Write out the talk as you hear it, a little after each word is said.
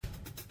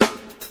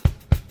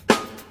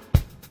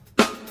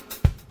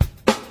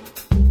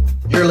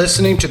You're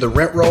listening to the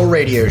Rent Roll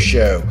Radio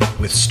Show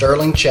with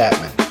Sterling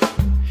Chapman.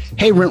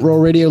 Hey, Rent Roll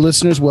Radio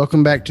listeners,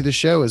 welcome back to the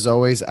show. As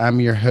always, I'm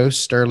your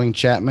host, Sterling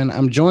Chapman.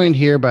 I'm joined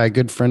here by a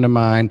good friend of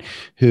mine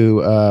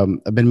who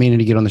I've been meaning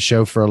to get on the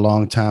show for a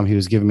long time. He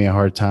was giving me a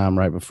hard time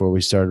right before we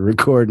started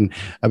recording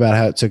about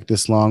how it took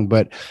this long.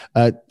 But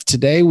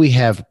today we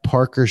have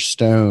Parker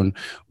Stone.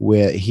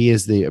 He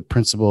is the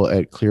principal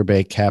at Clear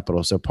Bay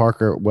Capital. So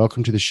Parker,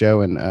 welcome to the show,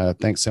 and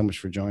thanks so much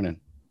for joining.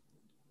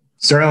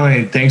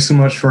 Sterling, thanks so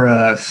much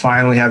for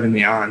finally having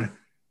me on.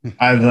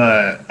 I've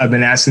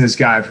been asking this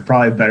guy for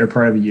probably a better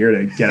part of a year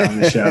to get on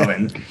the show,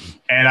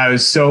 and I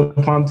was so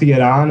pumped to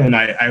get on. And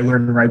I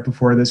learned right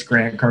before this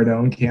Grant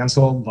Cardone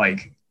canceled,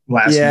 like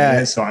last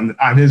minute, so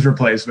I'm his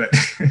replacement.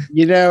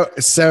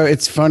 So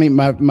it's funny.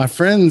 My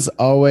friends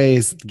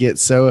always get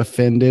so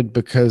offended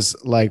because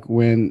like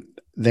when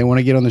they want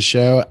to get on the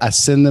show, I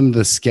send them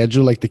the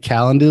schedule, like the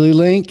Calendly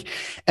link,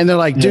 and they're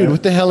like, "Dude,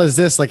 what the hell is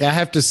this? Like, I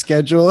have to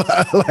schedule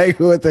like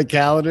with a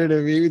calendar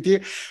to meet with you."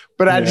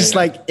 But I just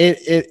like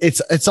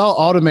it's all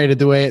automated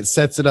the way it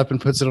sets it up and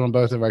puts it on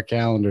both of our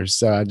calendars.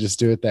 So I just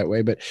do it that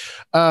way. But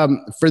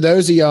for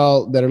those of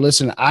y'all that are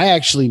listening, I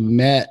actually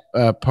met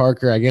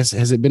Parker. I guess,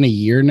 has it been a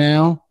year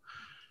now?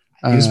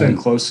 It's been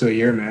close to a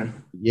year, man.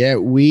 Yeah,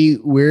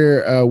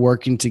 we're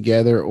working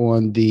together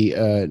on the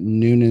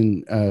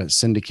Noonan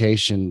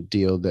syndication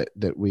deal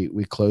that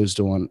we closed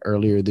on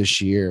earlier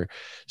this year.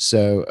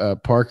 So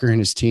Parker and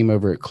his team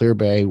over at Clear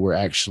Bay were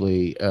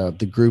actually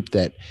the group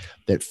that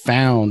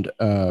found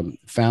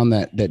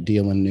that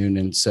deal in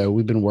Noonan. So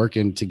we've been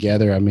working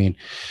together. I mean,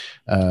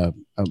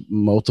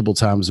 multiple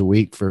times a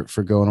week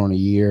for going on a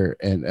year,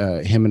 and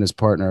him and his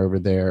partner over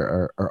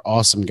there are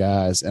awesome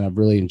guys, and I've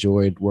really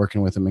enjoyed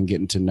working with them and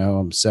getting to know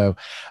them. So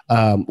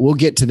we'll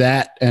get to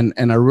that, and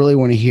I really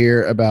want to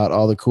hear about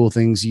all the cool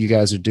things you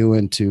guys are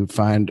doing to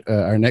find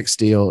our next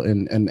deal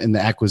in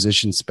the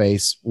acquisition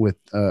space with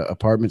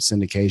apartment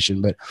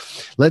syndication. But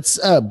let's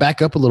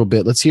back up a little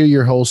bit. Let's hear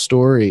your whole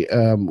story.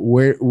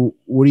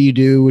 What do you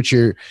do?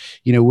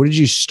 What did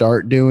you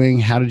start doing?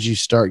 How did you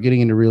start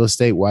getting into real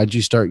estate? Why did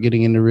you start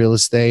getting into real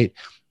estate?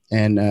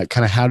 And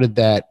kind of how did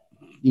that,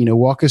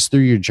 walk us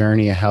through your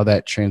journey and how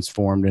that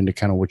transformed into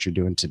kind of what you're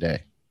doing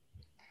today.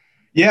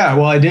 Yeah,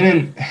 well, I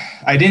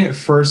didn't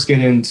first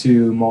get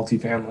into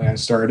multifamily. I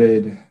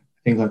started, I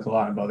think like a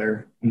lot of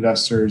other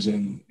investors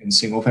in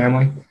single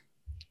family.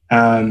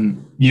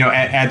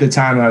 At the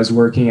time I was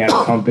working at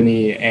a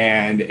company,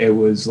 and it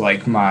was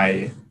like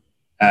my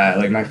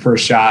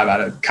first job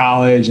out of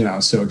college, and I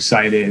was so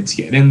excited to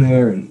get in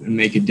there and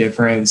make a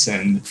difference.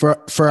 And for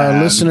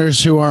our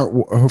listeners who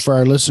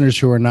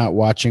are not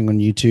watching on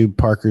YouTube,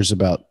 Parker's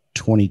about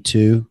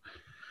 22.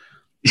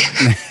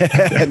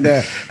 And,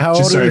 how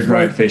old are you?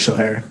 Growing facial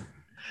hair.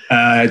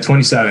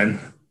 27.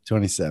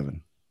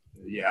 27.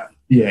 Yeah.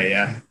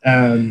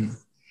 And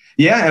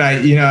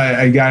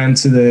I got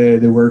into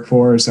the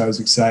workforce. I was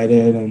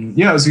excited, and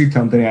it was a good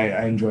company.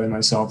 I enjoyed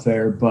myself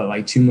there. But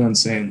like 2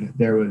 months in,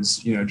 there was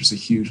just a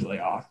huge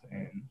layoff,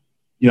 and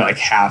like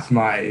half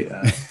my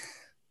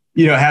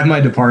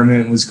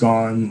department was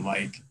gone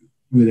like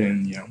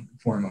within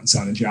 4 months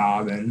on the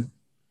job, and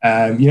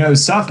it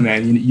was tough,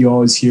 man. You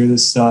always hear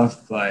this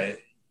stuff, but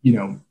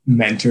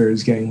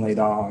mentors getting laid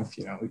off.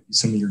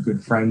 Some of your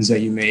good friends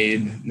that you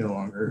made no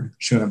longer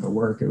showing up at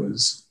work. It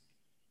was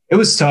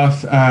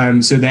tough.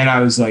 So then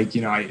I was like,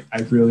 I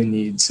really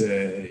need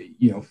to,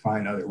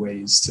 find other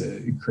ways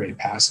to create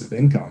passive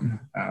income.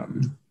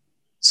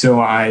 So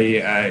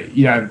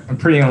I'm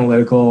pretty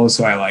analytical.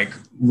 So I like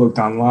looked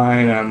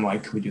online, and I'm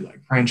like, could we do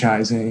like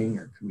franchising,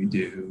 or could we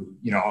do,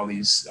 all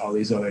these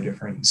other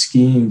different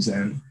schemes?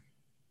 And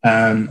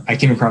I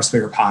came across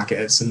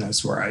BiggerPockets, and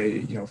that's where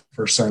I,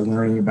 first started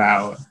learning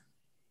about,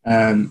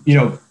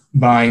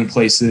 buying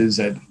places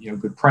at,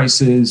 good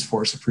prices,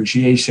 forced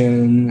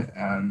appreciation,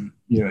 and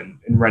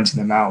renting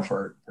them out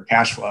for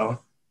cash flow.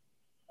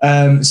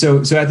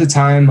 So at the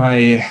time,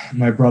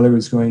 my brother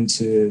was going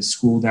to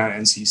school down at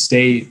NC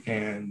State,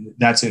 and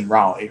that's in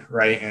Raleigh,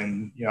 right?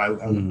 And I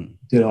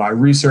did a lot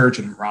of research,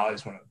 and Raleigh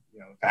is one of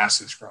the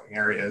fastest growing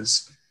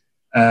areas.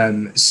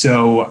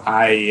 So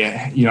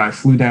I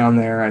flew down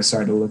there. I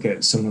started to look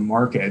at some of the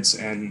markets,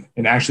 and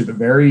actually the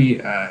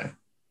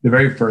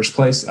very first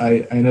place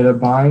I ended up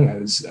buying, I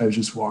was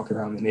just walking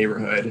around the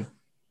neighborhood.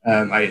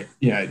 I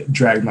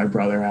dragged my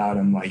brother out.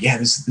 I'm like, yeah,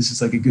 this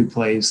is like a good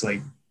place.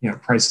 Like,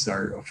 prices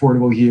are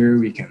affordable here.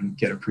 We can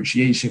get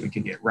appreciation. We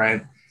can get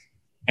rent.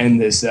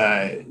 And this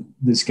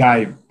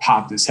guy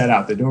popped his head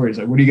out the door. He's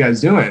like, what are you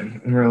guys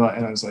doing? And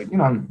I was like,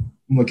 I'm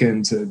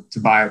looking to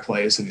buy a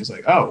place. And he's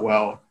like, oh,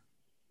 well,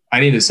 I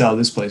need to sell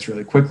this place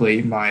really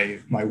quickly. My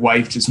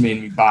wife just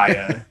made me buy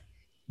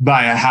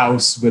a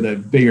house with a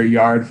bigger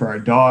yard for our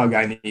dog.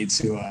 I need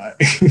to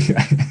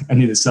I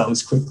need to sell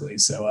this quickly.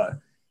 So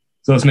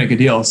let's make a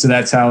deal. So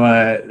that's how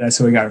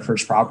we got our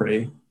first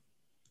property.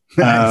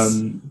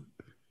 Nice.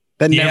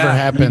 That never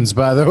happens,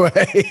 by the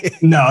way.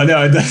 No,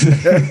 it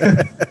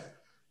doesn't.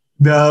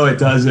 No, it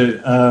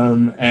doesn't.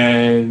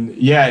 And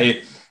yeah,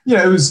 it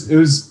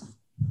was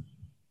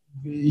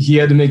he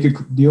had to make a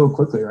deal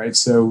quickly, right?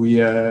 So we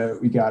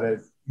got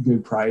a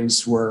good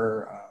price.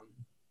 We're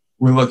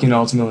looking to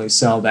ultimately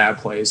sell that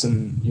place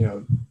and, you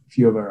know, a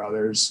few of our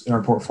others in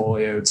our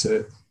portfolio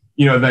to,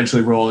 you know,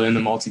 eventually roll it into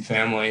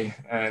multifamily.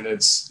 And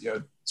it's, you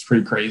know, it's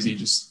pretty crazy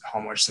just how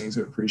much things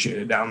have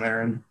appreciated down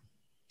there in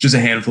just a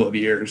handful of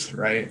years,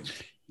 right?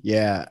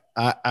 Yeah,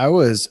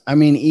 I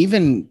mean,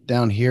 even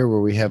down here where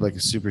we have like a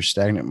super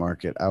stagnant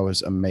market, I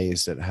was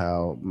amazed at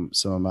how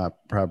some of my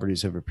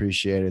properties have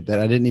appreciated that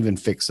I didn't even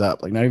fix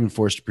up, like not even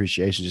forced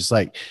appreciation, just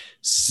like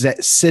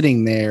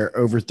sitting there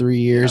over 3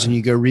 years, and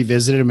you go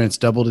revisit them and it's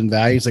doubled in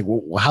value. It's like,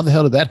 well, how the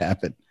hell did that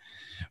happen?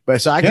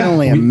 But so I can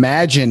only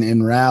imagine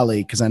in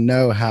Raleigh, because I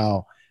know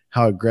how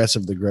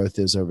aggressive the growth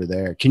is over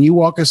there. Can you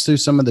walk us through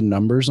some of the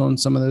numbers on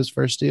some of those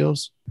first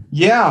deals?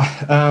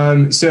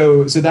 Yeah.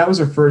 So that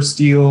was our first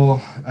deal.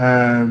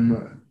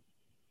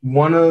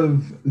 One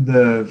of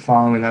the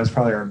following, that was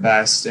probably our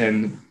best.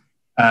 And,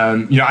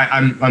 you know,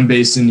 I'm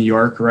based in New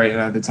York, right? And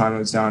at the time I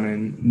was down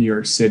in New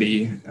York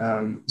City.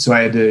 So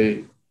I had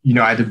to, you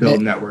know, I had to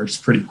build networks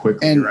pretty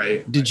quickly, and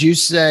right? Did you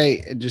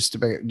say,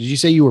 did you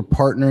say you were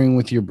partnering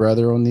with your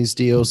brother on these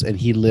deals and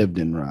he lived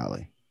in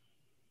Raleigh?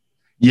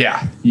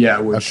 Yeah.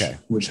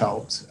 Which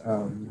helped,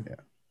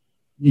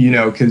 you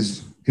know,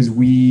 cause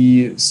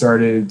we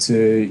started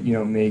to, you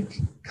know, make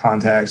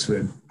contacts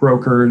with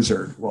brokers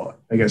or, well,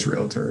 I guess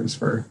realtors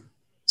for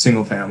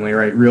single family,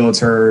 right?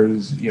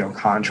 Realtors, you know,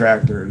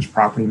 contractors,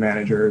 property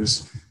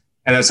managers.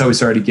 And that's how we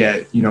started to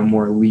get, you know,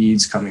 more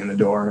leads coming in the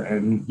door.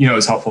 And, you know,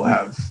 it's helpful to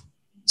have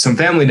some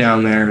family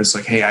down there. It's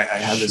like, hey, I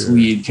have this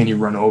lead. Can you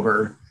run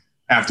over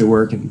after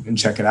work and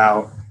check it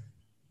out?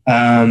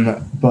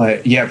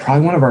 But yeah,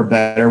 probably one of our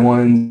better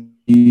ones.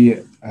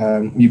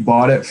 We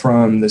bought it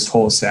from this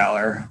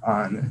wholesaler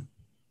on,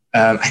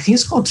 I think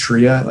it's called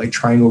TRIA, like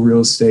Triangle Real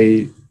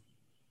Estate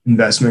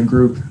Investment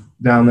Group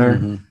down there.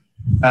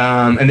 Mm-hmm.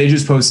 And they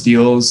just post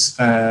deals.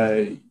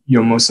 You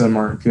know, most of them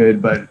aren't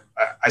good, but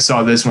I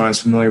saw this when I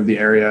was familiar with the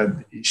area.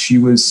 She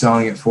was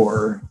selling it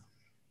for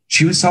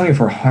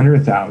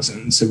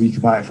 100,000. So we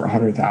could buy it for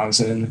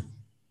 100,000.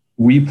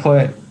 We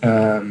put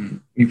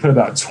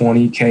about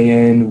 20K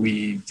in.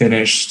 We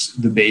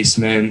finished the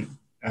basement.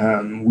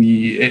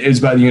 It was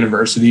by the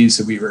university,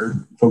 so we were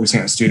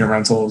focusing on student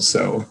rentals.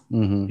 So,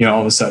 you know,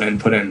 all of a sudden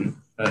put in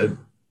a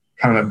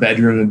kind of a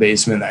bedroom in the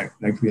basement that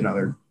could be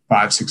another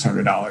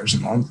 $500-600 a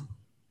month.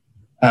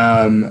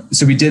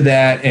 So we did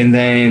that, and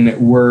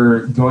then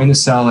we're going to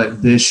sell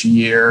it this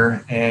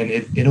year, and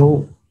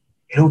it'll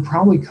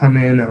probably come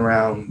in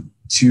around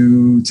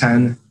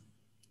 210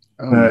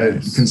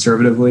 nice.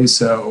 Conservatively.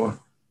 So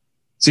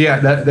yeah,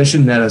 that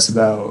should net us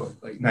about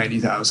like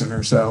 90,000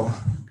 or so.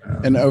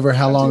 And over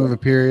how long of a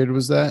period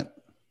was that?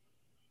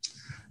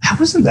 That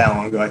wasn't that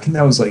long ago. I think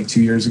that was like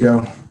 2 years ago.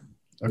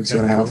 Okay,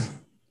 2.5.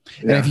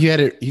 Yeah. And if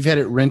you've had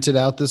it rented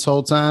out this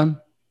whole time?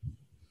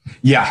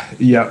 Yeah.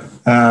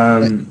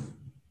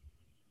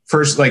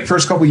 First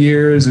couple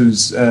years it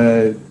was,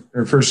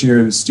 or first year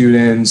it was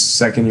students.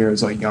 Second year it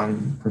was like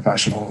young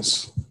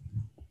professionals.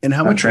 And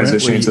how much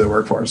transitioning into the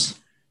workforce?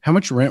 How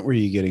much rent were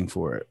you getting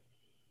for it?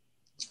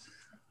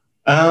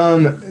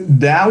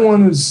 That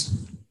one was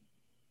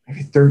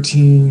maybe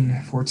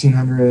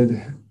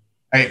 1,400.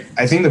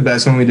 I think the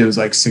best one we did was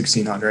like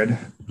 1,600.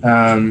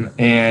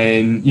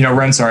 And you know,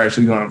 rents are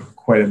actually going up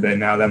quite a bit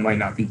now. That might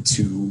not be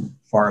too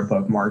far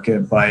above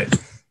market, but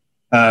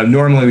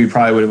normally we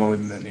probably would have only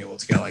been able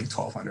to get like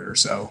 1,200 or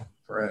so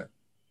for it.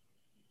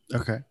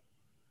 Okay,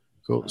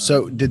 cool.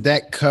 So did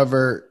that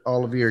cover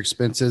all of your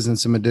expenses and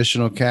some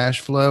additional cash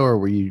flow, or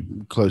were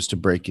you close to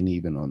breaking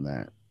even on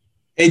that?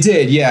 It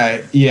did,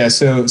 yeah.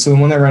 So the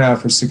one that ran out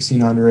for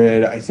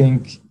 1,600, I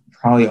think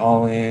probably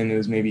all in it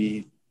was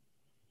maybe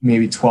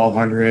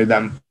 1,200.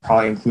 That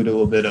probably included a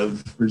little bit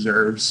of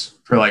reserves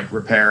for like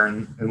repair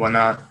and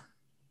whatnot.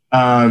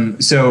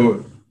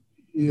 So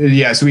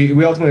we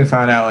ultimately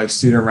found out like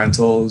student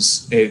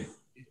rentals, it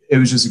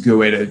was just a good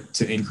way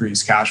to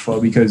increase cash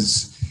flow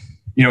because,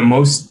 you know,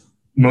 most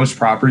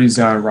properties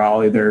down in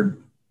Raleigh,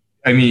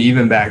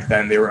 even back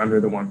then they were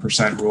under the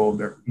 1% rule.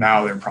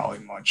 Now they're probably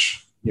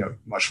much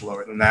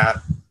lower than that.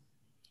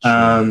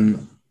 Sure.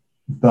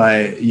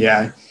 But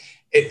yeah,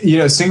 you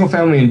know, single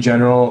family in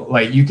general,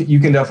 like you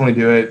can definitely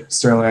do it.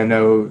 Sterling, I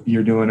know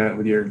you're doing it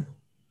with your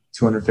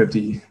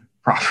 250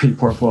 property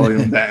portfolio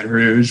in Baton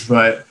Rouge,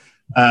 but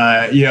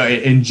you know,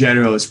 in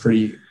general, it's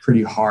pretty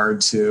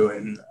hard to,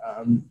 and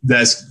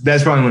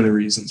that's probably one of the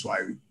reasons why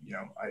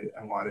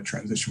I wanted to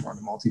transition more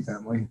to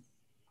multifamily.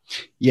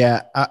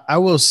 Yeah, I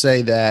will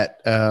say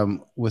that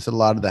with a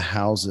lot of the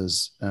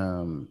houses,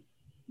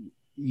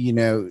 you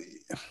know,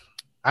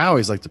 I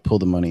always like to pull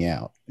the money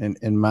out,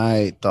 and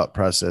my thought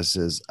process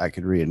is I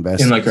could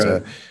reinvest in like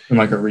a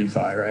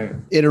refi, right?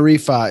 In a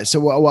refi.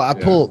 So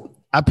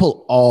I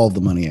pull all the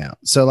money out.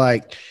 So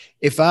like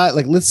if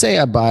let's say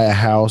I buy a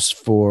house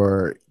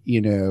for,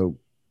 you know,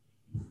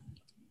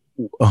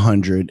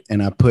 100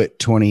 and I put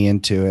 20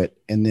 into it,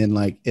 and then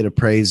like it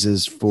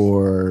appraises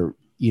for,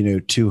 you know,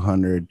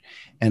 200,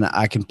 and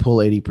I can pull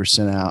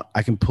 80% out.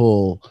 I can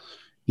pull,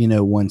 you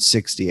know,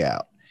 160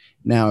 out.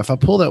 Now, if I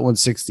pull that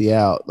 160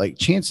 out, like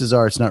chances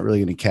are it's not really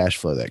going to cash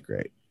flow that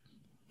great.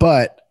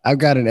 But I've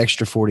got an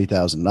extra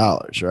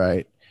 $40,000,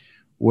 right?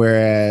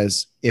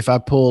 Whereas if I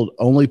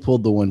only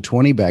pulled the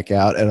 120 back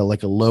out at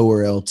like a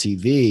lower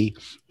LTV,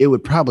 it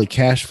would probably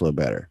cash flow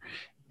better.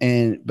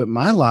 But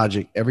my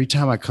logic, every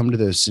time I come to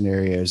those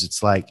scenarios,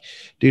 it's like,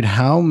 dude,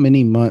 how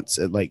many months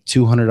at like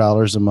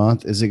 $200 a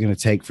month is it going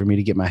to take for me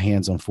to get my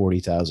hands on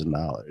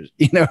 $40,000?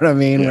 You know what I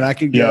mean? Yeah. When I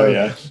could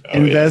go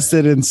invest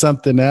it in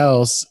something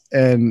else.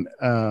 And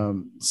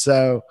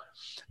so,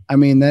 I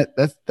mean,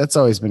 that's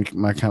always been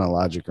my kind of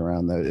logic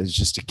around that, is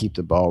just to keep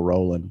the ball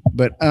rolling.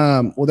 But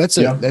well, that's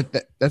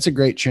a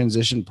great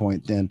transition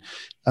point then.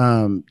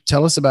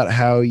 Tell us about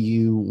how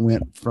you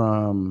went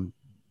from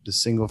the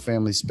single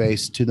family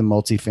space to the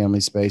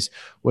multifamily space.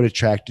 What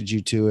attracted you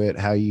to it,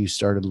 how you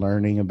started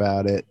learning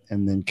about it,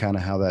 and then kind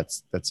of how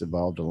that's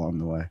evolved along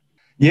the way.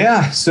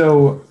 Yeah.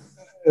 So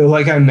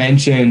like I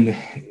mentioned,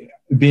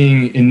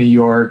 being in New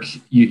York,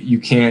 you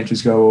can't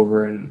just go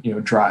over and,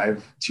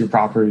 drive to your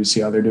property to see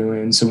how they're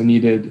doing. So we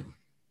needed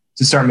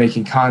to start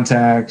making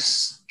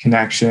contacts,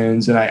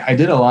 connections. And I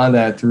did a lot of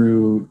that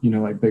through,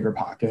 like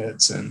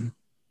BiggerPockets and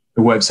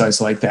the websites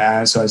like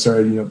that. So I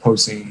started,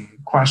 posting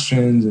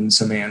questions and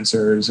some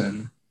answers.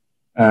 And,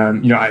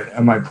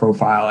 on my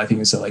profile, I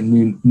think it said like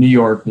New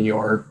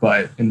York,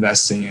 but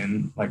investing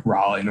in like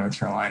Raleigh, North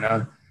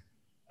Carolina.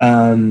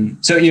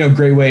 So,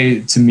 great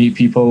way to meet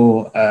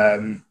people.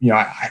 I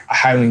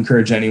highly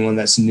encourage anyone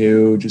that's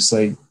new, just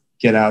like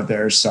get out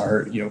there,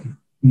 start,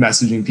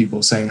 messaging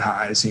people, saying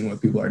hi, seeing what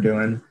people are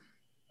doing.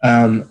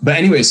 But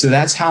anyway, so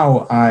that's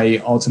how I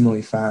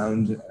ultimately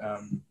found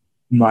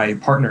my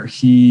partner.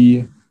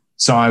 He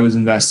saw I was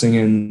investing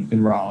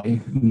in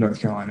Raleigh, North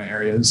Carolina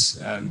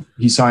areas.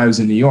 He saw I was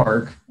in New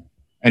York,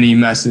 and he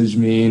messaged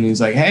me and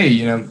he's like,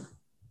 hey,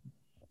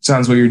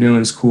 sounds what you're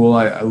doing is cool.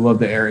 I love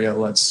the area.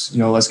 Let's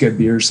get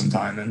beers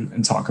sometime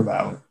and talk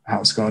about how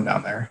it's going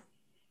down there.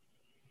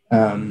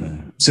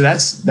 So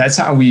that's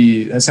how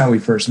we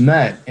first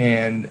met.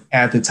 And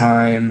at the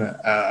time,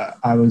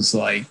 I was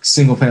like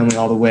single family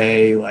all the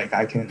way. Like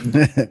I can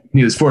do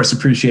this forced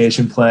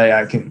appreciation play.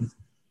 I can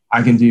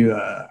do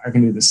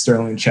the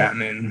Sterling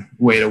Chapman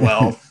way to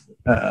wealth,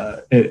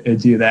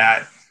 do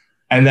that.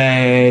 And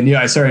then,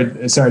 I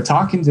started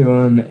talking to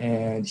him,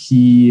 and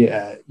he,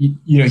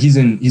 he's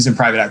in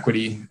private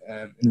equity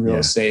in real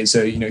estate.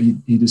 So,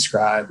 he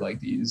described like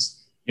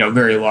these,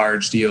 very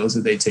large deals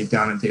that they take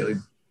down on a daily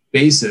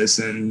basis,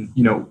 and,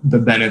 the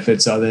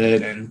benefits of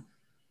it. And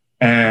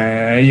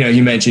he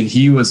mentioned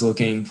he was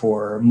looking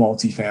for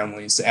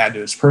multifamilies to add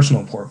to his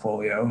personal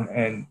portfolio.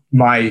 And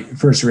my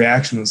first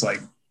reaction was like,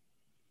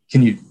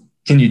 can you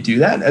do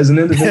that as an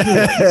individual?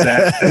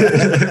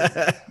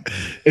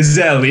 Is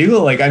that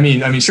illegal? Like, I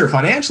mean, sure,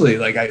 financially,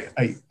 like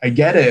I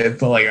get it,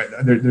 but like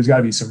there's got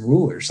to be some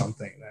rule or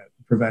something that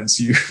prevents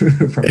you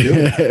from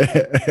doing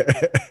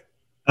that.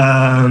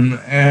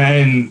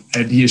 And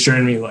he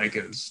assured me like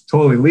it was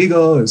totally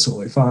legal, it was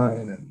totally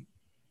fine.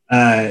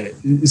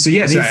 And so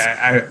yes,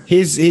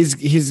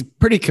 he's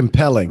pretty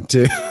compelling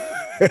too.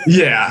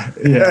 Yeah.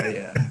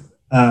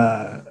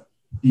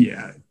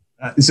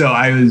 So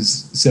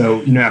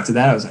after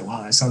that, I was like,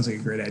 wow, that sounds like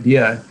a great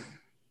idea.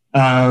 But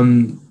I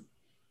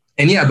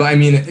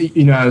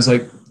mean, I was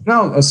like,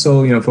 no, I'll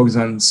still, focus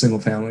on single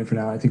family for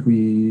now. I think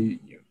we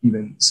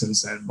even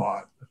since then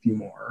bought a few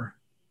more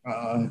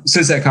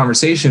since that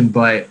conversation.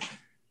 But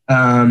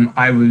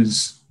I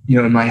was,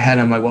 in my head,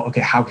 I'm like, well,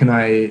 okay, how can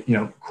I,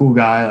 cool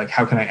guy, like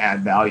how can I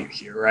add value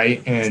here,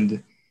 right?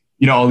 And,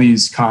 all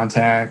these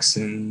contacts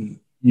and,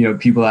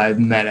 people I had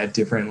met at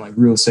different like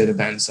real estate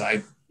events,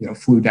 I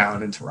flew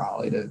down into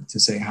Raleigh to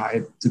say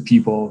hi to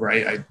people,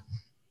 right?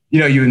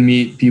 You would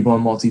meet people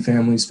in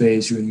multifamily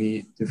space, you would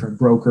meet different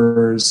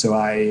brokers. So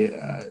I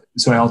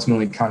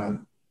ultimately kind of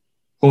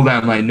pulled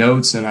out my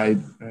notes, and I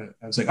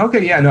was like,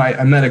 okay, yeah, no,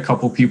 I met a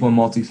couple people in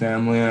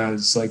multifamily, and I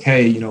was like,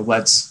 hey,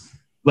 let's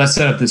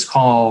set up this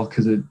call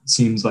because it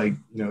seems like,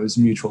 there's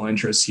mutual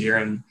interest here.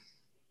 And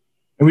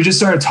we just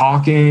started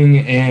talking,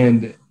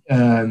 and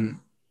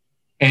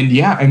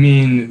yeah, I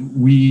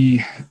mean,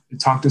 we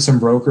talked to some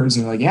brokers,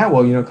 and like, yeah,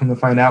 well, come to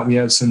find out we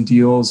have some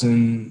deals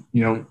in,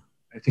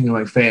 I think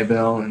like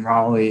Fayetteville and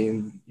Raleigh,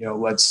 and,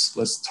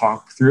 let's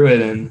talk through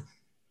it.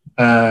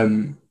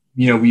 And,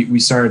 we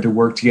started to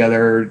work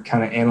together,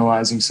 kind of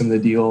analyzing some of the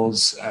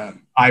deals.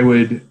 I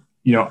would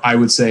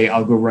say,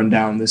 I'll go run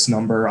down this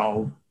number.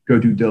 I'll go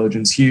do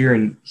diligence here.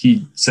 And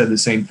he said the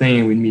same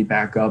thing. We'd meet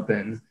back up,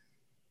 and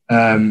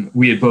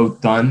we had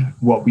both done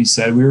what we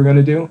said we were going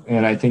to do.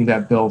 And I think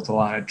that built a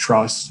lot of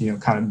trust,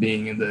 kind of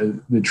being in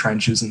the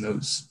trenches in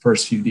those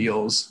first few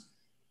deals.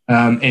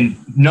 And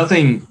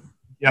nothing,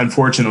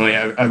 unfortunately,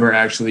 ever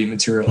actually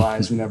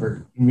materialized. We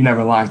never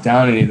locked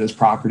down any of those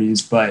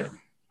properties, but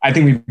I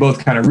think we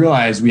both kind of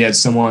realized we had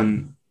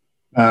someone,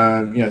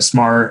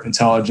 smart,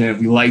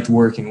 intelligent, we liked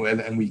working with,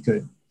 and we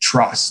could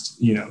trust,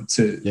 to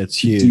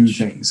do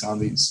things on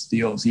these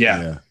deals.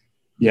 Yeah,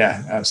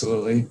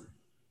 absolutely.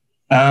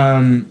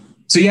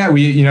 so yeah,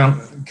 we,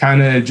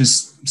 kind of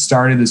just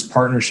started this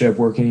partnership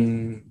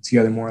working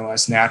together more or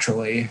less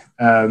naturally.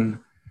 And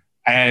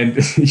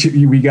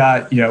we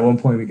got, at one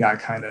point we got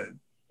kind of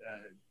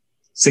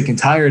sick and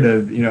tired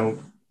of,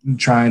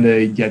 trying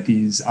to get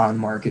these on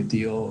market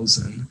deals.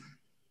 And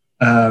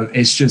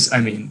it's just,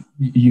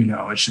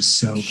 it's just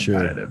so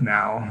competitive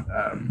now.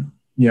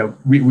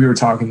 We were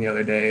talking the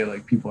other day,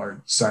 like people are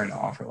starting to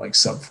offer like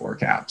sub 4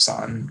 caps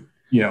on,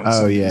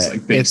 these,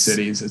 like big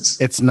cities.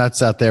 It's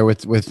nuts out there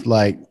with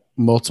like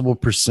multiple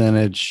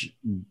percentage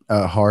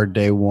hard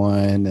day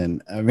one.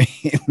 And I mean,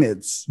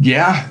 it's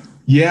yeah.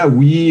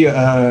 We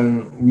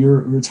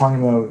were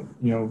talking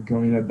about,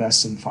 going to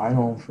best and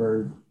final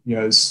for,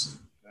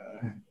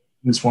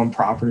 this one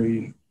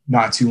property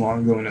not too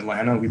long ago in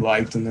Atlanta we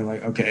liked, and they're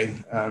like, okay.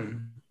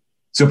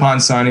 So upon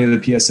signing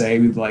the PSA,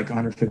 we'd like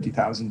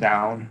 150,000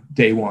 down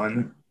day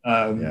one.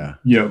 And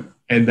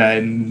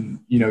then,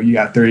 you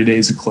got 30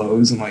 days to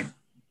close and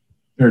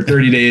or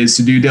 30 days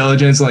to due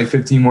diligence, and like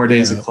 15 more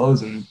days to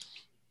close. And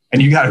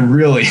you got to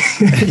really,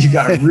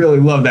 really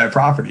love that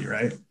property.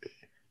 Right.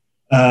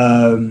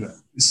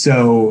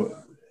 So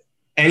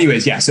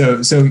anyways, yeah.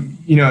 So,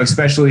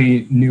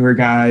 especially newer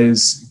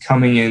guys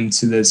coming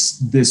into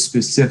this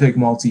specific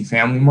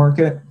multifamily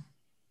market,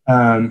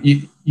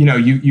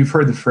 you've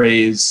heard the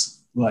phrase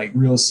like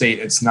real estate,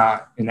 it's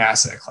not an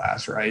asset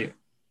class, right?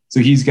 So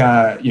he's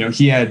got,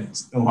 he had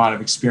a lot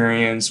of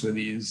experience with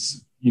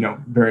these,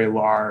 very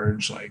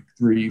large, like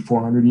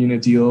 300-400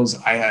 unit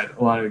deals. I had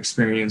a lot of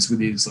experience with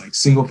these like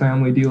single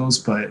family deals,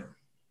 but,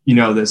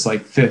 this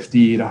like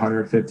 50 to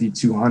 150,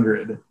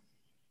 200,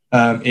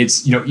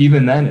 it's,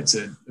 even then it's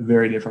a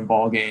very different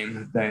ball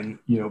game than,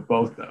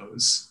 both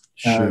those.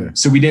 Sure.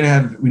 So we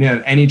didn't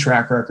have any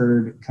track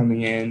record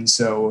coming in.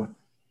 So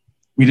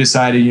we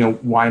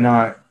decided, why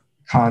not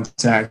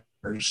contact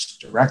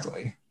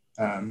directly?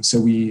 So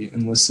we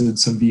enlisted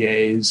some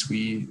VAs,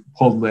 we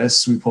pulled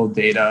lists, we pulled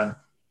data,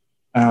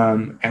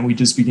 and we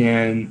just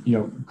began,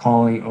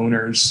 calling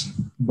owners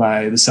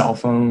by the cell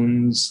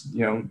phones,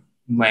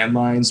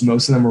 landlines.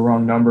 Most of them were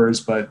wrong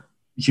numbers, but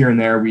here and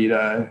there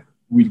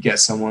we'd get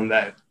someone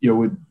that,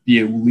 would be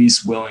at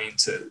least willing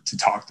to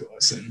talk to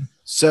us. And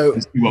so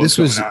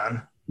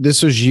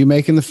this was you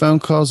making the phone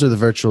calls, or the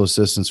virtual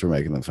assistants were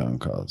making the phone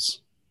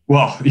calls?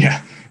 Well,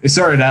 yeah, it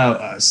started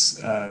out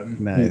us.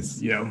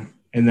 Nice.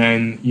 And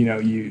then,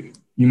 you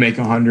make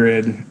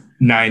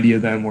 190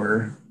 of them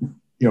were,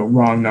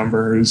 wrong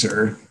numbers,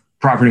 or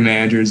property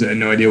managers that had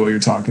no idea what you're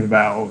talking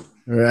about.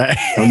 Right.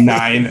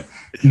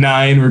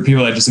 Nine were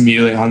people that just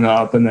immediately hung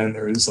up. And then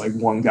there was like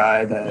one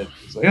guy that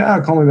was like,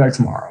 yeah, call me back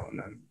tomorrow. And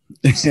then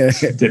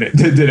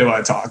didn't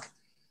want to talk.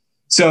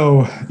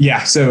 So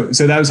yeah, so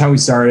that was how we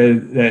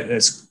started.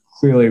 That's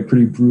clearly a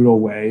pretty brutal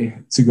way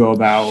to go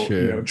about,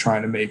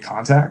 trying to make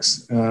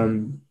contacts.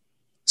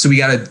 So we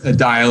got a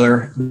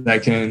dialer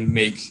that can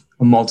make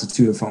a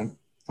multitude of phone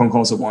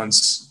calls at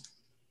once.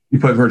 We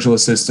put virtual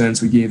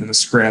assistants. We gave them a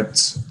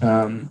script.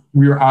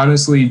 We were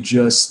honestly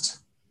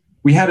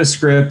we had a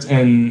script,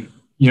 and,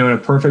 in a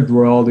perfect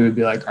world, it would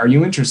be like, are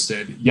you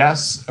interested?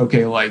 Yes.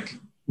 Okay. Like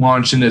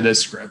launch into this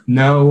script.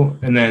 No.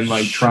 And then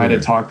try to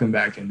talk them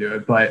back into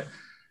it. But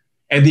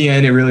at the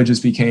end, it really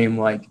just became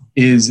like,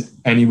 is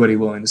anybody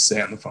willing to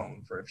stay on the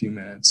phone for a few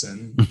minutes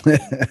and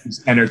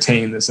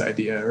entertain this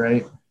idea?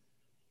 Right.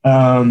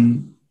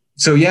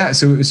 So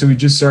we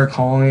just started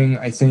calling.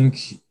 I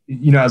think,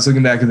 I was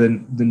looking back at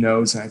the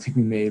notes, and I think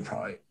we made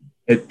probably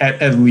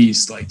at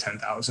least like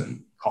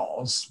 10,000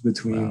 calls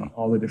between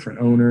all the different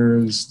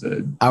owners,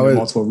 the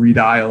multiple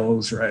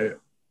redials. Right.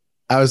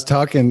 I was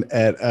talking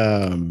at,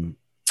 I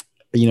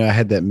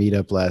had that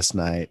meetup last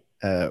night.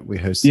 We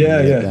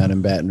hosted down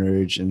in Baton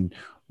Rouge, and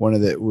one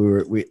of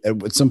we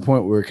at some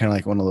point we were kind of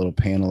like on a little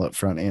panel up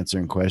front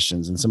answering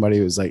questions, and somebody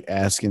was like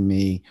asking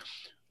me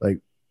like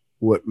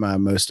what my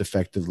most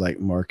effective like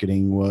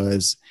marketing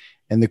was.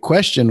 And the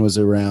question was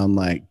around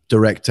like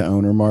direct to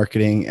owner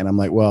marketing. And I'm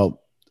like,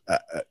 well,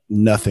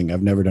 nothing.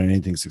 I've never done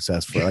anything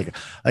successful. Like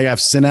I've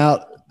sent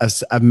out,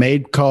 I've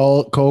made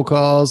cold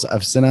calls.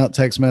 I've sent out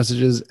text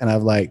messages, and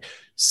I've like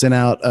sent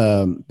out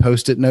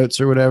Post-it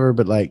notes or whatever,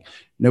 but like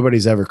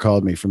nobody's ever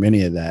called me from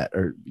any of that,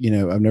 or,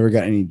 I've never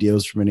got any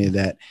deals from any of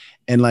that.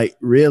 And like,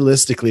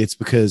 realistically, it's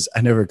because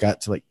I never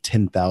got to like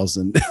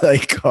 10,000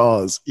 like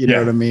calls, you know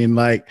what I mean?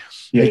 Like,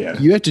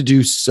 you have to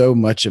do so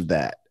much of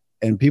that.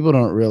 And people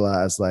don't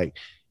realize, like,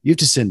 you have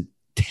to send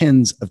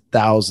tens of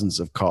thousands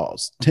of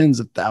calls, tens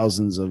of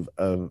thousands of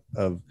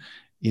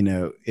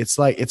it's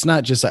like, it's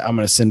not just like, I'm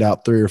going to send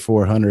out 300 or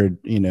 400,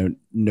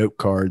 note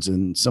cards,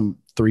 and some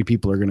 3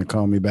 people are going to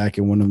call me back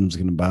and one of them's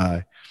going to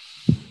buy.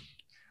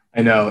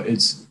 I know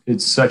it's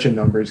such a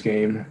numbers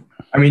game.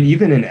 I mean,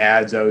 even in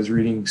ads, I was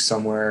reading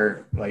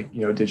somewhere like,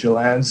 digital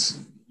ads,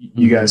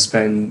 you guys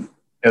spend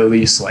at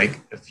least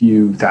like a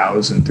few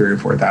thousand, 3,000 or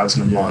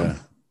 4,000 a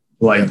month,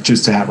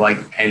 just to have like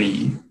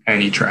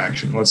any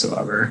traction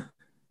whatsoever.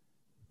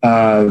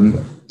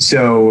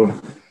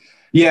 So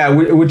yeah,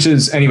 which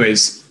is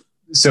anyways,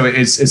 so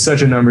it's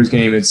such a numbers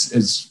game.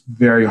 It's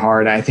very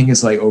hard. I think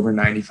it's like over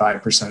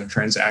 95% of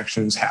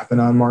transactions happen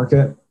on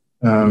market.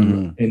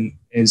 And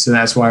so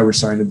that's why we're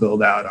starting to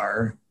build out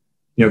our,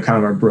 kind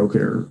of our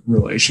broker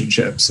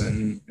relationships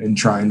and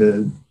trying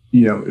to,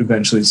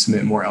 eventually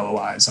submit more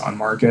LOIs on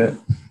market.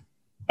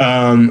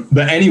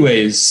 But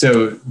anyways,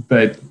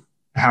 but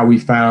how we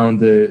found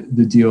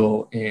the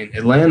deal in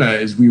Atlanta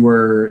is we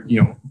were,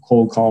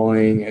 cold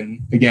calling.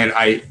 And again,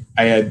 I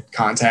had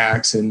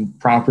contacts and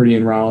property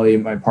in Raleigh.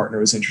 My partner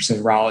was interested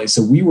in Raleigh.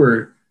 So we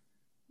were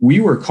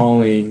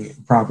calling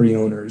property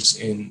owners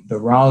in the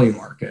Raleigh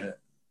market.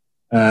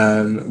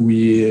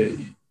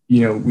 We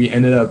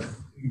ended up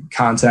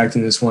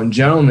contacting this one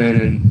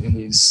gentleman and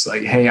he's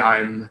like, hey,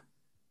 I'm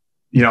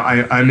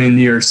in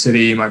New York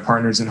City. My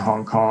partner's in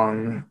Hong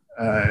Kong.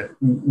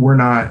 We're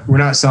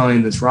not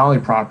selling this Raleigh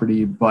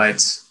property,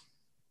 but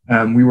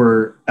we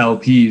were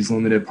LPs,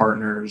 limited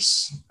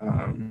partners,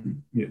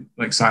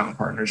 like silent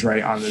partners,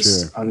 right, on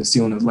this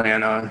deal in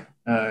Atlanta.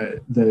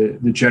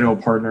 The general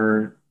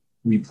partner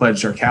we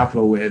pledged our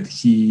capital with,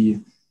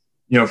 he,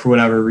 for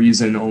whatever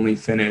reason, only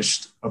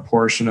finished a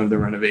portion of the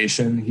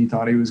renovation he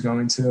thought he was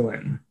going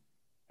to,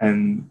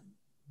 and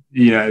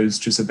it was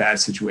just a bad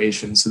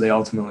situation. So they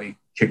ultimately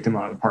kicked him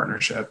out of the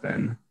partnership,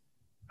 and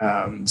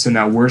so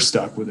now we're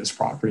stuck with this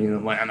property in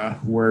Atlanta.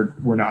 We're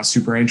not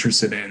super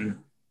interested in,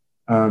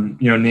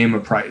 name a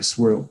price.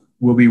 We'll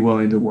be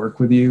willing to work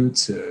with you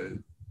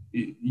to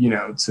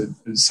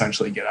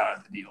essentially get out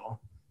of the deal.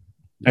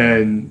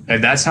 And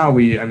that's how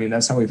we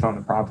found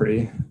the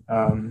property,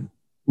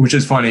 which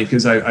is funny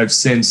because I've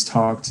since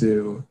talked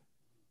to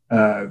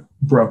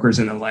brokers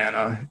in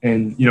Atlanta,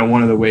 and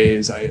one of the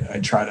ways I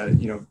try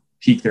to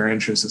pique their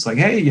interest is like,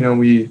 hey,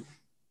 we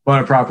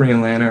bought a property in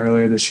Atlanta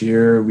earlier this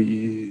year.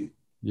 We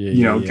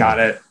got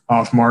it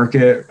off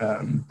market,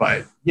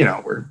 but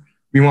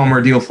we want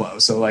more deal flow.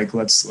 So like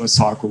let's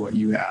talk with what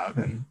you have,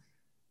 and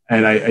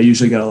I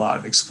usually get a lot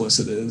of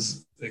explicit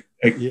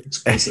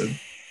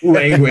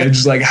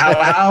language, like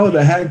how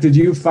the heck did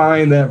you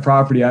find that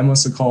property? I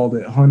must have called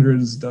it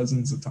hundreds,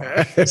 dozens of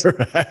times.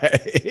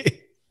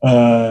 Right.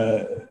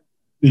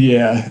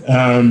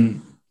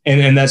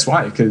 And that's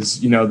why, because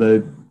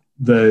the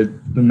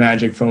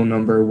magic phone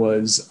number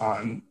was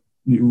on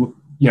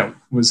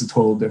was a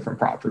total different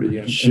property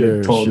and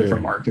a total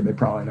different market they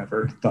probably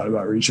never thought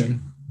about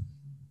reaching.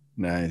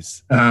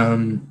 Nice.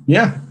 So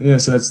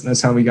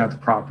that's how we got the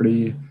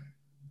property.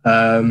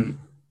 I'm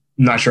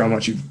not sure how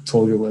much you've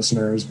told your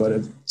listeners, but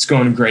it's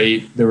going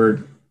great. There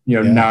were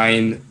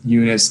 9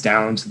 units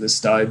down to the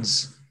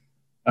studs,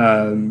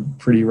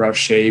 pretty rough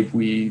shape.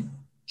 We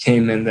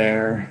came in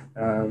there,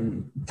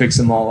 fixed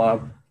them all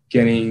up,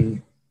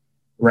 getting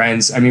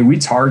rents. I mean, we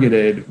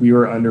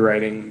were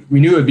underwriting, we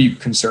knew it'd be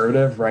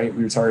conservative, right?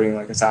 We were targeting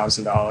like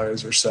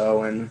 $1,000 or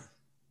so. And,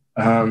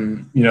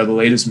 the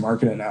latest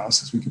market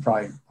analysis, we could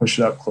probably push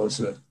it up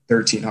closer to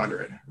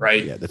 1,300,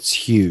 right? Yeah, that's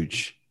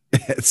huge.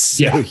 It's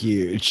so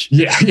huge.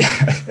 Yeah.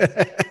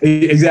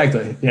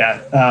 Exactly.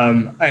 Yeah.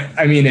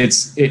 I mean,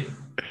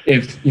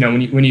 if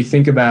when you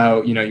think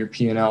about, your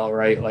P&L,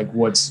 right? Like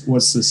what's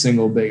the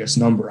single biggest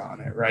number on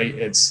it, right?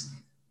 It's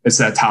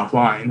that top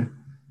line.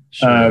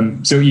 Sure.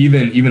 So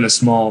even a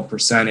small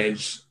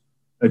percentage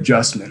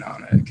adjustment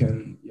on it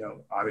can,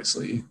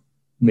 obviously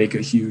make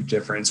a huge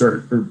difference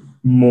or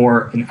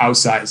more an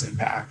outsized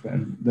impact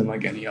than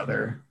like any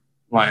other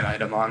line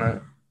item on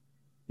it.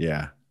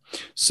 Yeah.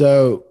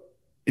 So,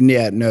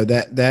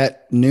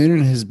 that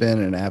Noonan has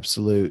been an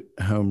absolute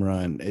home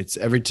run. It's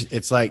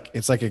like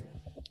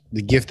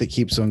the gift that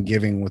keeps on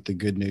giving with the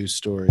good news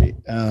story.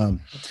 And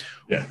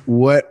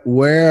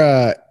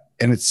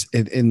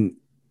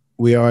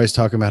we always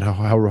talk about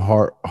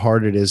how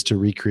hard it is to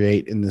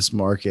recreate in this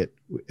market,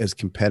 as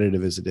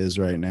competitive as it is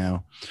right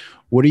now.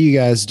 What are you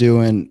guys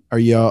doing?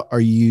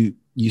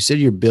 You said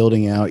you're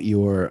building out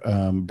your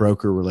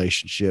broker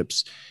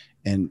relationships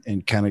and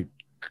kind of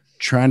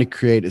trying to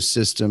create a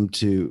system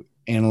to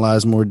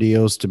analyze more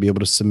deals, to be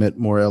able to submit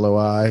more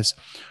LOIs.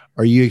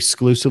 Are you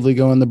exclusively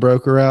going the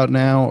broker route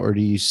now, or are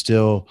you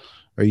still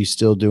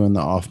doing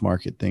the off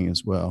market thing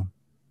as well?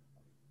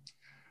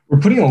 We're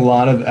putting a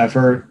lot of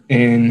effort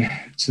in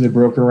to the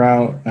broker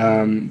route,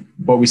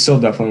 but we still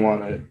definitely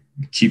want to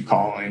keep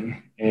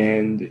calling.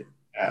 And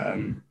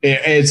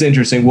it's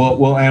interesting.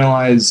 We'll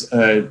analyze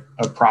a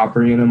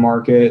property in a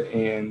market,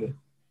 and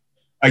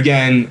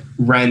again,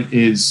 rent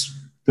is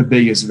the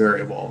biggest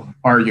variable,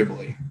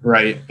 arguably,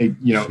 right? Sure.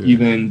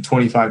 Even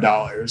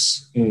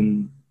 $25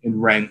 in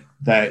rent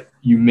that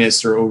you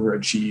miss or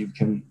overachieve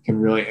can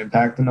really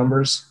impact the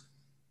numbers.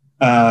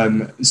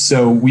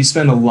 So we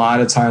spend a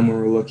lot of time when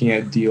we're looking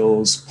at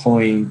deals,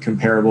 pulling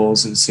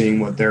comparables and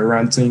seeing what they're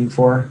renting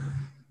for.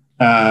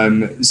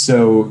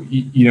 So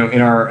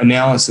in our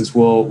analysis,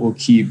 we'll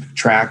keep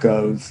track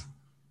of,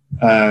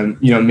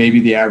 maybe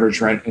the average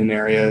rent in an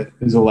area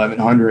is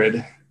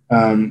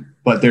 $1,100.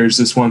 But there's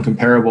this one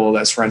comparable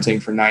that's renting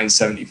for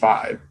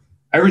 $975.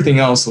 Everything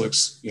else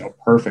looks,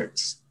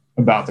 perfect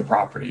about the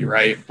property,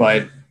 right?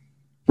 But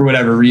for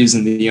whatever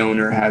reason, the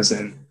owner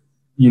hasn't,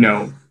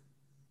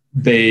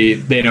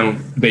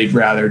 they'd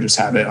rather just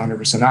have it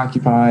 100%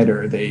 occupied,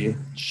 or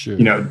Sure.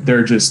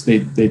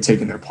 they've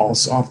taken their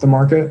pulse off the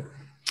market.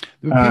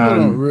 But people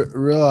don't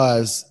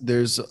realize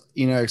there's,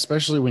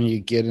 especially when you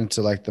get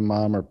into like the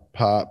mom and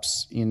pop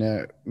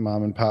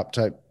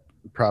type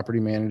property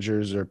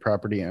managers or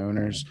property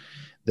owners,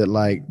 that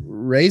like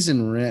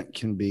raising rent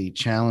can be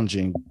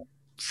challenging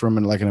from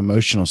an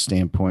emotional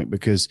standpoint,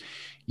 because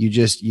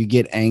you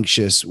get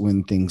anxious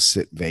when things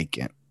sit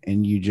vacant,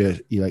 and you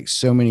like,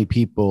 so many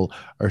people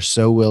are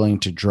so willing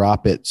to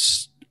drop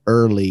it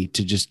early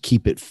to just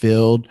keep it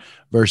filled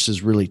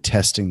versus really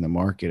testing the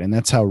market. And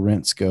that's how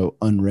rents go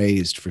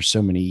unraised for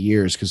so many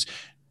years, because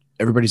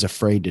everybody's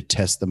afraid to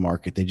test the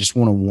market. They just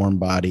want a warm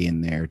body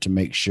in there to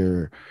make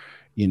sure,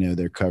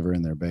 they're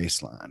covering their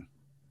baseline.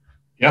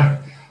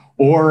 Yeah.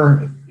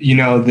 Or,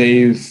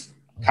 they've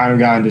kind of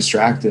gotten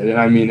distracted. And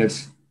I mean,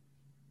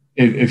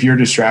 if you're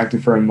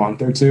distracted for a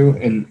month or two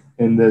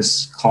in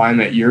this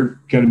climate, you're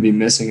going to be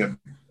missing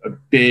a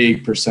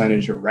big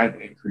percentage of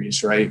rent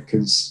increase, right?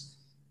 Because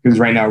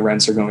right now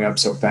rents are going up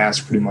so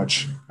fast pretty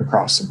much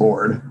across the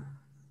board.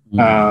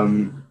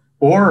 Mm-hmm.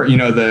 Or,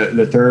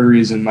 the third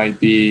reason might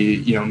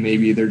be,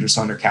 maybe they're just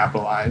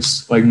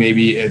undercapitalized. Like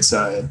maybe it's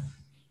a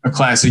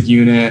classic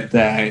unit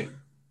that,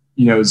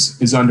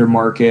 is under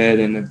market.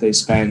 And if they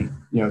spend,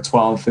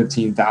 12,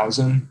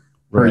 15,000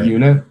 per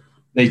unit,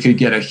 they could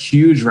get a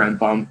huge rent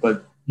bump,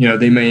 but,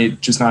 they may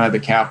just not have the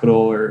capital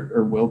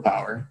or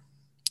willpower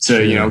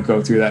to,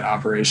 go through that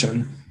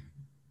operation.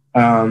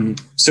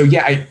 So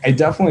yeah, I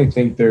definitely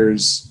think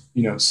there's,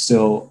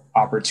 still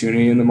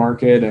opportunity in the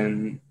market.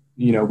 And,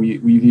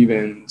 we've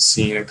even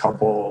seen a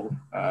couple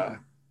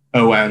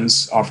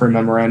OMs offer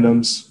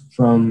memorandums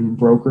from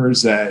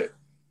brokers that,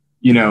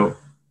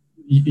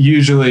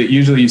 usually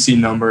you see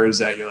numbers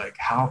that you're like,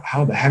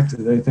 how the heck do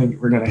they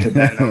think we're going to hit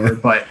that number?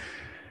 But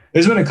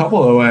there's been a couple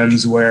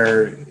OMs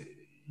where,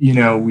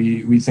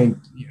 we think,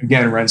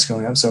 again, rent's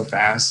going up so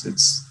fast,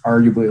 it's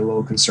arguably a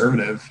little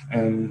conservative.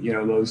 And,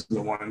 those are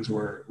the ones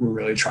we're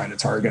really trying to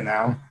target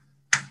now.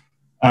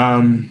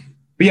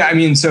 But yeah, I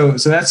mean, so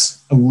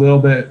that's a little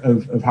bit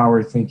of how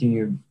we're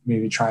thinking of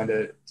maybe trying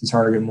to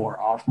target more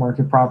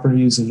off-market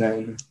properties. And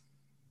then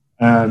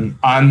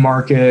on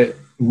market,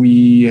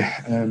 we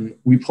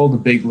pulled a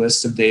big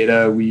list of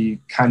data. We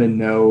kind of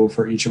know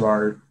for each of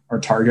our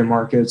target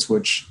markets,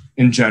 which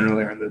in general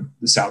are in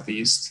the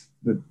Southeast,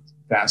 the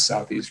vast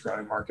Southeast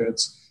growing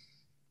markets.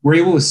 We're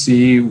able to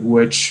see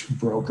which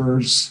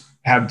brokers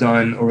have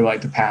done over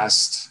like the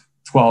past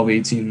 12,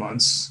 18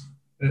 months,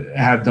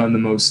 have done the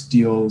most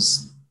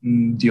deals,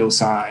 deal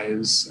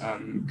size,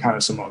 kind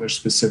of some other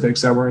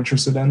specifics that we're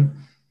interested in.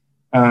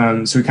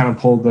 So we kind of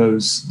pulled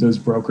those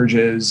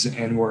brokerages,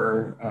 and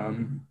we're,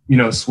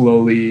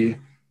 slowly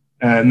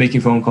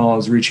making phone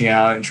calls, reaching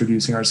out,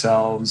 introducing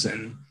ourselves,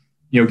 and,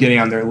 getting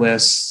on their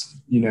list,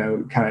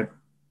 kind of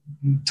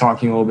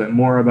talking a little bit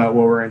more about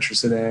what we're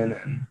interested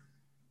in.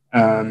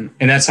 And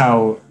that's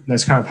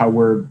kind of how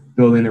we're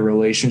building a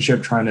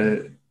relationship, trying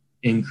to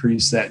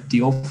increase that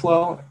deal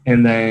flow.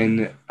 And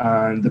then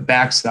on the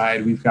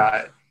backside, we've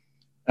got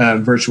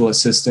virtual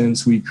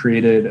assistants. We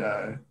created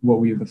what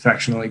we've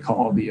affectionately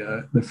called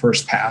the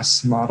first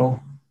pass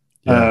model,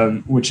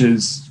 which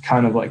is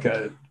kind of like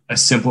a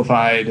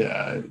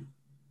simplified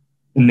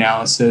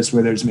analysis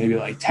where there's maybe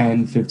like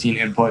 10, 15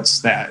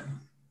 inputs that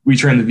we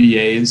train the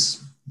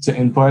VAs to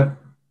input.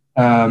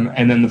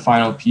 And then the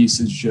final piece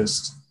is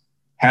just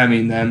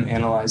having them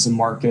analyze the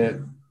market.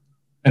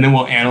 And then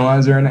we'll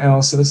analyze our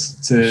analysis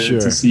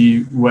to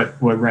see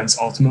what rents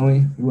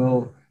ultimately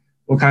will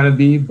kind of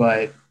be.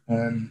 But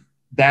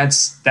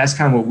that's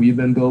kind of what we've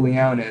been building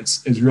out. And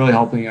it's really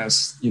helping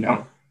us,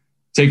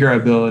 take our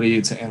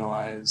ability to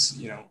analyze,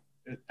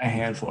 a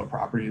handful of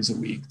properties a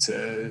week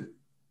to,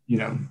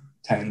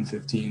 10,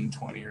 15,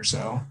 20 or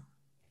so.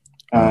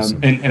 Awesome.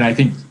 And I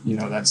think,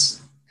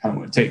 that's kind of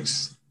what it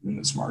takes in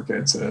this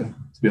market to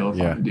be able to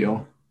find a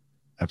deal.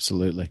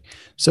 Absolutely.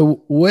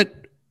 So what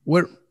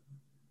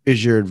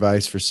is your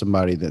advice for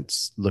somebody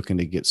that's looking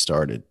to get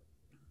started?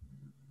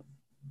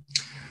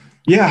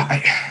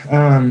 Yeah,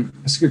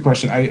 that's a good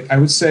question. I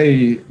would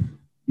say,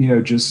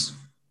 just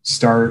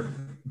start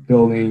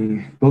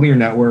building your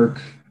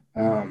network.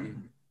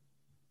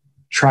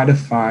 Try to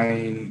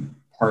find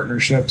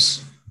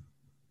partnerships.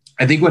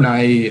 I think when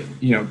I,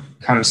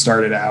 kind of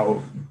started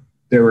out,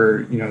 there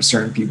were,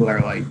 certain people that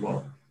are like,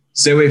 well,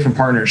 stay away from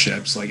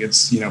partnerships. Like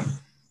it's,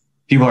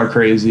 people are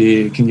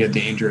crazy, it can get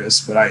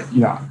dangerous. But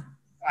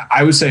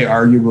I would say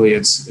arguably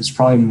it's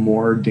probably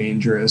more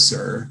dangerous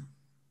or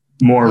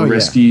more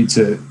risky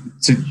to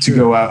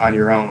go out on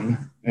your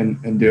own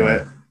and do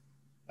it.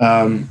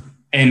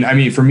 And I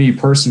mean, for me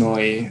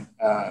personally,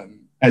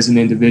 as an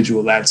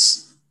individual,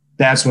 that's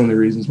one of the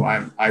reasons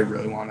why I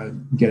really want to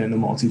get into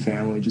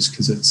multifamily, just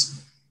because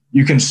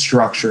you can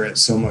structure it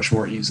so much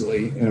more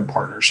easily in a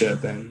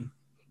partnership and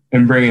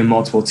bring in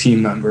multiple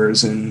team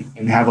members and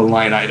have a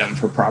line item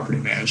for property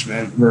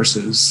management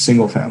versus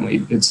single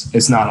family.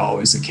 It's not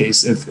always the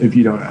case if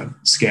you don't have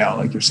scale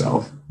like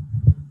yourself.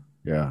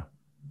 Yeah,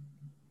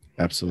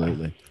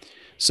 absolutely.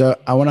 So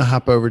I want to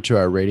hop over to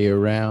our radio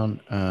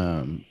round.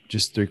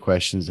 Just 3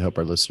 questions to help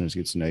our listeners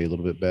get to know you a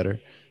little bit better.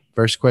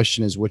 First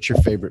question is, what's your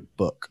favorite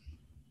book?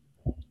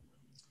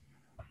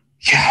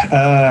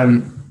 Yeah,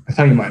 I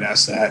thought you might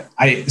ask that.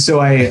 I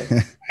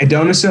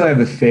don't necessarily have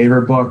a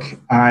favorite book.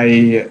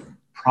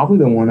 Probably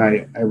the one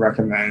I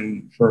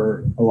recommend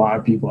for a lot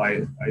of people.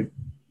 I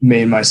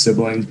made my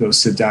siblings go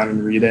sit down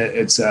and read it.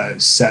 It's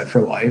Set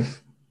for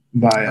Life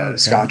by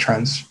Scott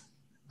Trench.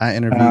 I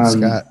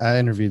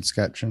interviewed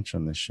Scott Trench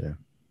on this show.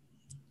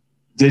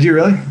 Did you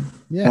really?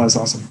 Yeah, oh, that's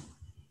awesome.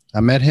 I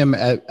met him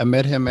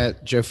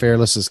at Joe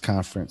Fairless's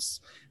conference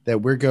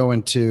that we're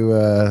going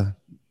to.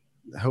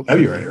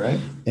 February, right?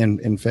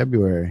 In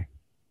February.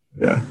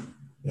 Yeah.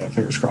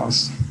 Fingers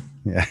crossed.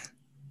 Yeah.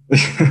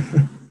 It's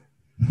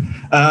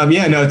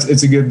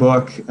a good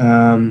book.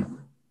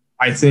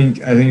 I think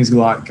it's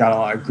got a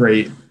lot of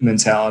great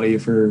mentality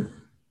for,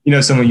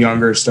 someone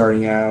younger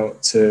starting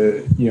out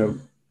to,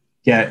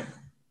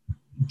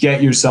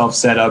 get yourself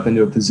set up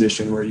into a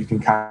position where you can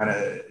kind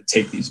of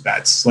take these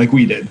bets like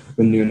we did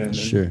with Noonan.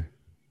 Sure.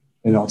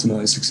 And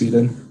ultimately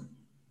succeeded.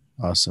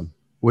 Awesome.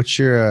 What's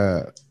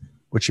your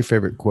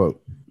favorite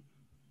quote?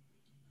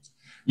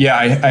 Yeah,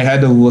 I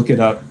had to look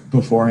it up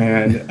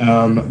beforehand,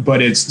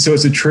 but it's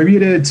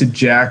attributed to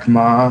Jack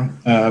Ma.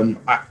 I'm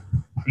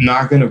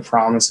not going to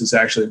promise it's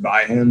actually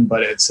by him,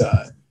 but it's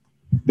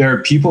there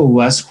are people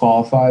less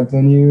qualified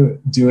than you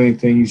doing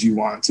things you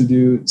want to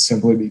do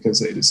simply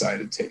because they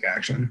decided to take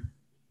action.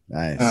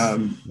 Nice.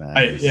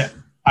 Nice.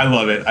 I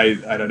love it.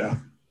 I don't know.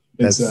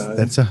 That's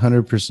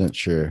 100%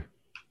 sure.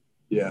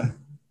 Yeah.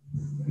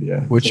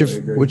 What's your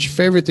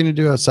favorite thing to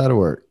do outside of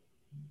work?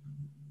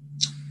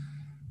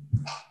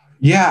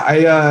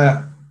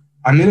 Yeah,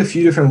 I'm in a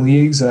few different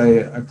leagues.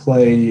 I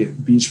play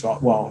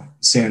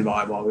sand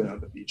volleyball. We don't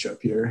have the beach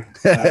up here.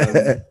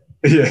 Yeah,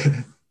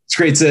 it's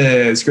great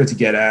to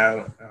get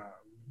out,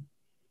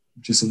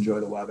 just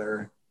enjoy the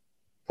weather.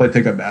 Play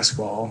pickup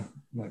basketball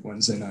like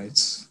Wednesday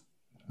nights.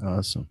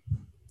 Awesome.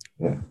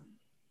 Yeah.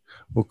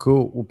 Well,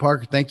 cool. Well,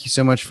 Parker, thank you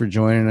so much for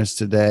joining us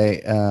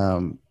today.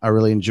 I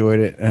really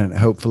enjoyed it, and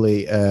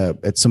hopefully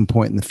at some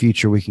point in the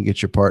future we can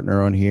get your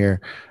partner on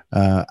here.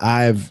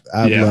 I've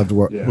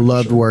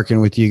loved working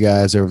with you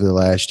guys over the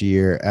last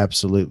year.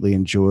 Absolutely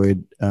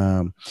enjoyed.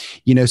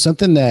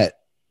 Something that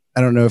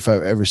I don't know if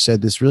I've ever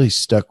said, this really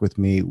stuck with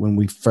me when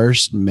we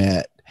first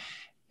met,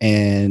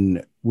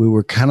 and we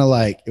were kind of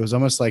like, it was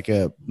almost like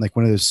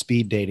one of those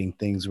speed dating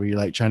things where you're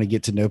like trying to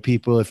get to know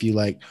people if you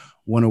like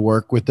want to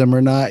work with them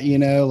or not,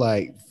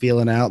 like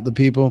feeling out the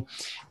people.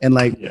 And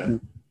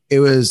it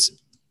was,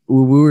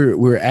 we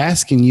were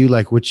asking you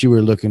like what you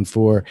were looking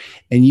for,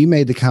 and you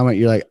made the comment,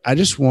 you're like, I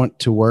just want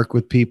to work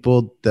with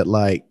people that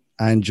like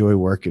I enjoy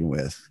working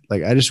with.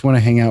 Like, I just want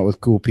to hang out with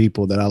cool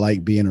people that I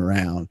like being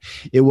around.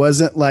 It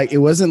wasn't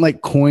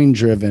like coin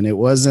driven. It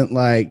wasn't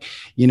like,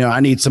 I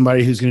need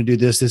somebody who's going to do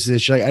this.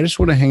 You're like, I just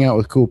want to hang out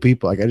with cool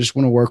people. Like, I just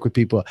want to work with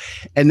people.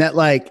 And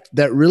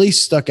that really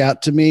stuck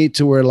out to me,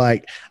 to where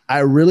like, I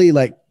really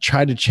like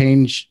tried to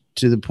change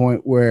to the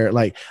point where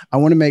like, I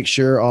want to make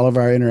sure all of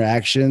our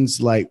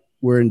interactions, like,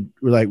 we're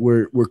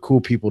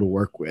cool people to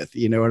work with,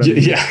 you know what I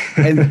mean? Yeah.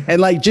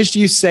 and like, just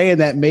you saying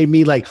that made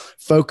me like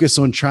focus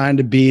on trying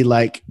to be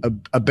like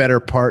a better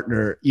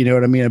partner, you know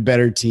what I mean? A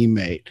better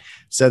teammate.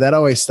 So that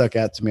always stuck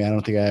out to me. I don't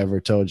think I ever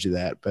told you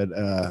that, but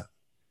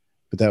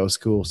that was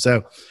cool.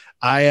 So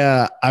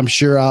I'm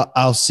sure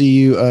I'll see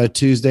you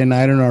Tuesday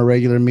night on our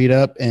regular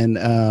meetup.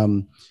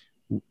 And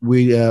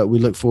we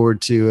look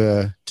forward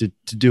to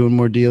doing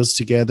more deals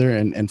together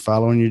and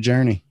following your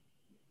journey.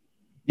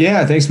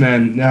 Yeah, thanks,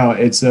 man. No,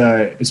 it's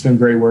been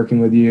great working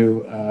with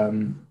you.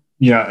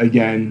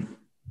 Again,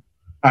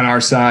 on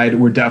our side,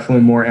 we're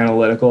definitely more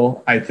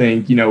analytical. I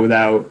think,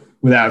 without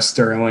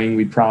Sterling,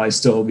 we'd probably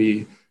still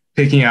be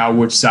picking out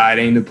which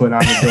siding to put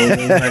on the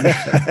building right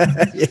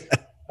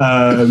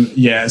now.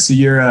 So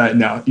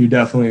you're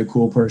definitely a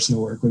cool person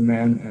to work with,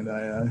 man. And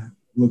I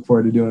look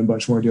forward to doing a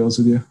bunch more deals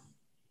with you.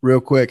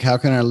 Real quick, how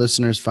can our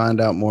listeners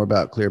find out more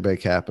about Clear Bay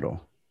Capital?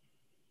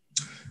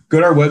 Go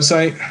to our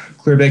website,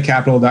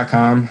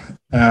 clearbaycapital.com.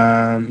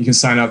 You can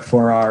sign up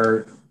for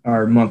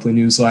our monthly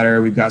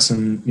newsletter. We've got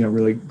some,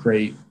 really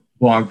great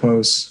blog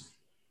posts.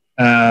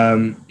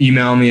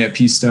 Email me at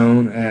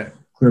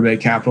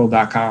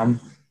pstone@clearbaycapital.com.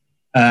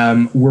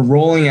 We're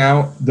rolling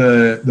out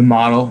the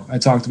model I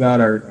talked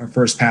about. Our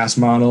first pass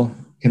model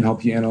can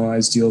help you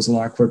analyze deals a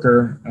lot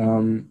quicker.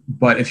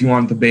 But if you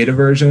want the beta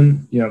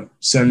version,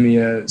 send me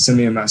a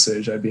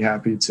message. I'd be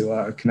happy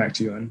to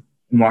connect you and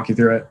walk you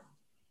through it.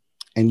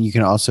 And you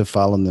can also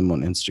follow them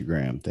on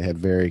Instagram. They have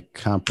very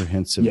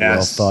comprehensive,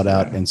 well thought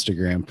out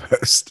Instagram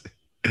posts.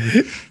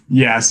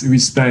 Yes, we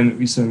spend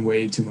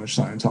way too much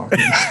time talking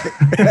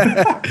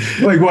about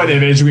like what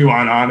image we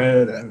want on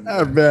it.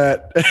 I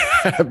bet.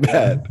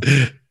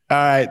 All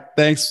right.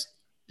 Thanks.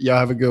 Y'all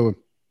have a good one.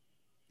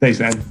 Thanks,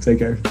 man. Take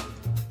care.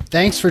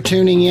 Thanks for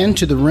tuning in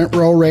to the Rent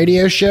Roll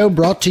Radio Show,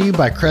 brought to you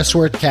by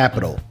Crestworth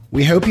Capital.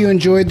 We hope you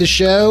enjoyed the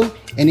show,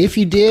 and if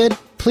you did,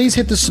 please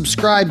hit the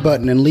subscribe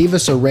button and leave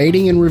us a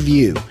rating and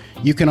review.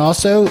 You can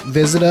also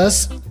visit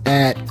us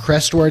at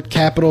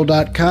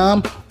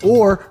crestworthcapital.com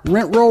or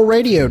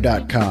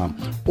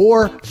rentrollradio.com,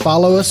 or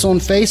follow us on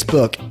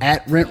Facebook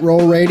at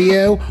Rentroll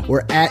Radio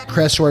or at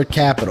Crestworth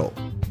Capital.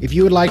 If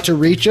you would like to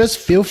reach us,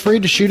 feel free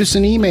to shoot us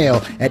an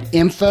email at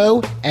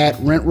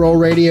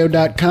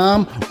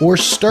info@rentrollradio.com or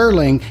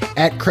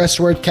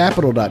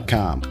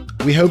sterling@crestworthcapital.com.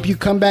 We hope you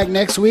come back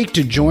next week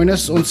to join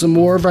us on some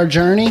more of our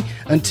journey.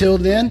 Until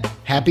then,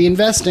 happy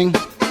investing.